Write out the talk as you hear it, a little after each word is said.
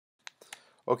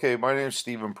Okay, my name is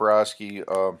Stephen Perosky.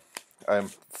 I'm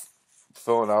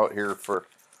filling out here for,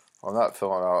 well, not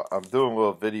filling out, I'm doing a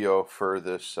little video for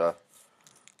this uh,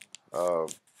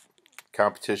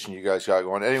 competition you guys got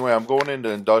going. Anyway, I'm going into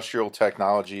industrial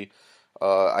technology.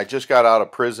 I just got out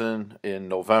of prison in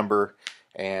November,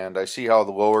 and I see how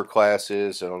the lower class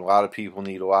is, and a lot of people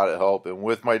need a lot of help. And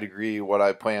with my degree, what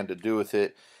I plan to do with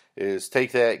it is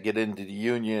take that, get into the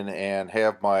union, and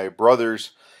have my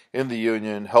brothers in the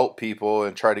union help people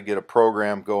and try to get a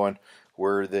program going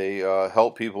where they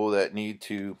help people that need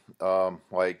to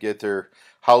like get their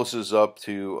houses up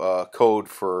to code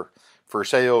for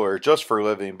sale or just for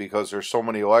living, because there's so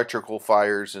many electrical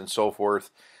fires and so forth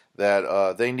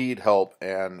that they need help,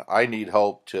 and I need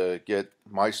help to get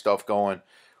my stuff going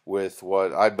with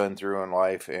what I've been through in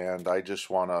life, and I just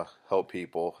want to help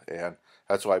people, and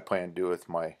that's what I plan to do with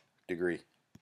my degree.